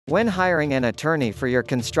When hiring an attorney for your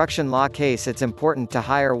construction law case, it's important to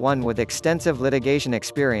hire one with extensive litigation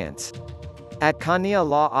experience. At Kania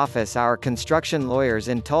Law Office, our construction lawyers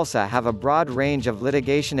in Tulsa have a broad range of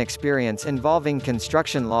litigation experience involving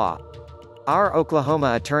construction law. Our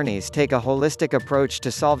Oklahoma attorneys take a holistic approach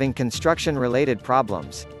to solving construction-related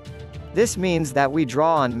problems. This means that we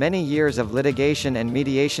draw on many years of litigation and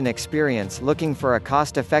mediation experience looking for a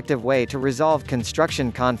cost-effective way to resolve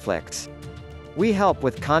construction conflicts. We help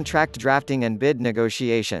with contract drafting and bid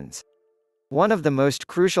negotiations. One of the most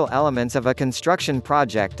crucial elements of a construction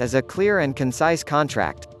project is a clear and concise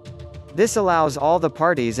contract. This allows all the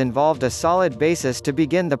parties involved a solid basis to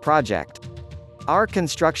begin the project. Our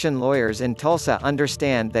construction lawyers in Tulsa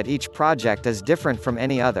understand that each project is different from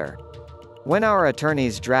any other. When our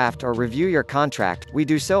attorneys draft or review your contract, we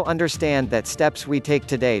do so understand that steps we take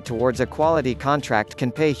today towards a quality contract can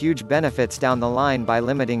pay huge benefits down the line by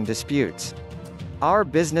limiting disputes. Our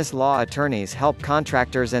business law attorneys help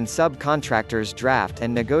contractors and subcontractors draft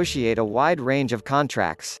and negotiate a wide range of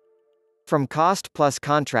contracts. From cost-plus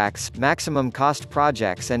contracts, maximum cost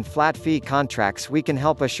projects and flat-fee contracts, we can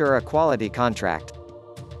help assure a quality contract.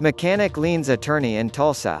 Mechanic Liens Attorney in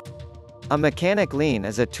Tulsa. A mechanic lien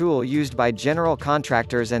is a tool used by general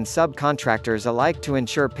contractors and subcontractors alike to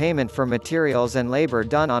ensure payment for materials and labor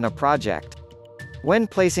done on a project. When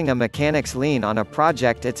placing a mechanic's lien on a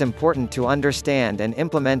project, it's important to understand and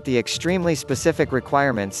implement the extremely specific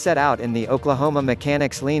requirements set out in the Oklahoma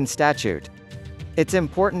Mechanic's Lien Statute. It's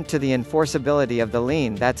important to the enforceability of the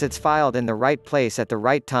lien that it's filed in the right place at the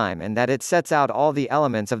right time and that it sets out all the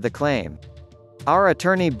elements of the claim. Our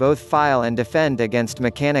attorney both file and defend against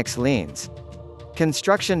mechanic's liens.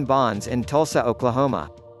 Construction bonds in Tulsa,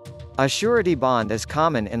 Oklahoma. A surety bond is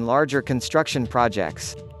common in larger construction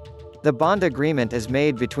projects. The bond agreement is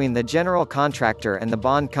made between the general contractor and the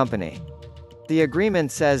bond company. The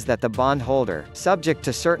agreement says that the bondholder, subject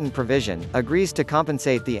to certain provision, agrees to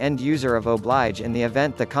compensate the end user of oblige in the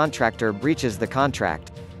event the contractor breaches the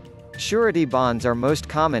contract. Surety bonds are most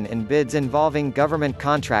common in bids involving government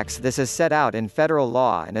contracts. This is set out in federal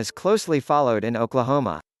law and is closely followed in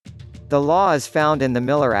Oklahoma. The law is found in the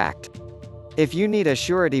Miller Act. If you need a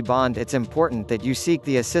surety bond, it's important that you seek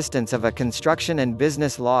the assistance of a construction and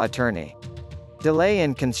business law attorney. Delay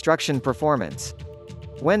in construction performance.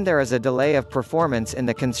 When there is a delay of performance in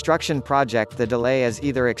the construction project, the delay is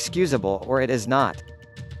either excusable or it is not.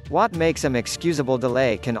 What makes an excusable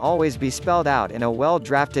delay can always be spelled out in a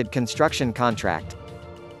well-drafted construction contract.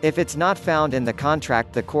 If it's not found in the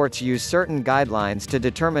contract, the courts use certain guidelines to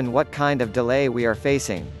determine what kind of delay we are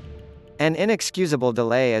facing. An inexcusable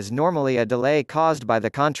delay is normally a delay caused by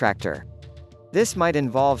the contractor. This might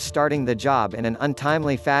involve starting the job in an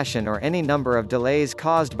untimely fashion or any number of delays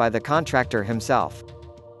caused by the contractor himself.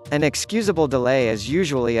 An excusable delay is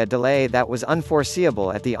usually a delay that was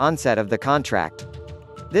unforeseeable at the onset of the contract.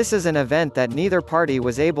 This is an event that neither party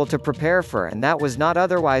was able to prepare for and that was not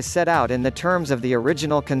otherwise set out in the terms of the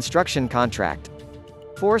original construction contract.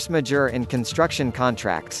 Force majeure in construction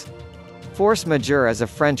contracts. Force majeure is a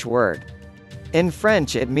French word. In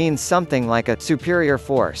French, it means something like a superior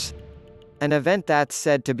force. An event that's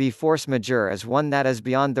said to be force majeure is one that is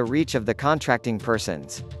beyond the reach of the contracting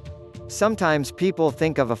persons. Sometimes people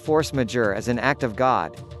think of a force majeure as an act of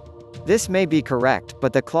God. This may be correct,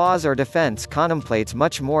 but the clause or defense contemplates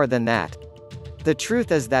much more than that. The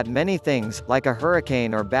truth is that many things, like a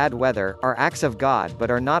hurricane or bad weather, are acts of God but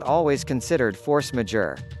are not always considered force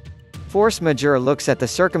majeure. Force majeure looks at the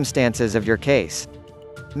circumstances of your case.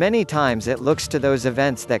 Many times it looks to those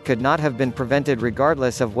events that could not have been prevented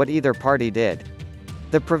regardless of what either party did.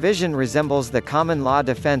 The provision resembles the common law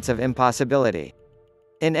defense of impossibility.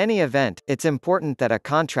 In any event, it's important that a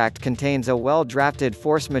contract contains a well-drafted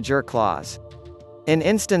force majeure clause. In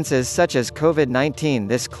instances such as COVID-19,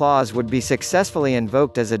 this clause would be successfully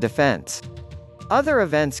invoked as a defense. Other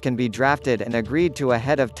events can be drafted and agreed to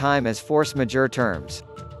ahead of time as force majeure terms.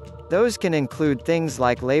 Those can include things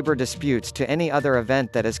like labor disputes to any other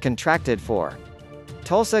event that is contracted for.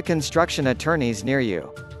 Tulsa construction attorneys near you.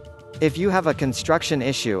 If you have a construction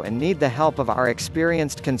issue and need the help of our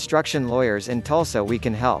experienced construction lawyers in Tulsa, we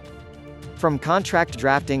can help. From contract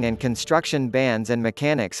drafting and construction bans and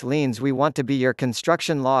mechanics liens, we want to be your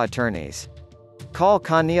construction law attorneys. Call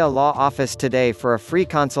Kania Law Office today for a free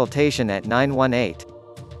consultation at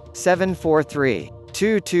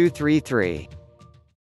 918-743-2233.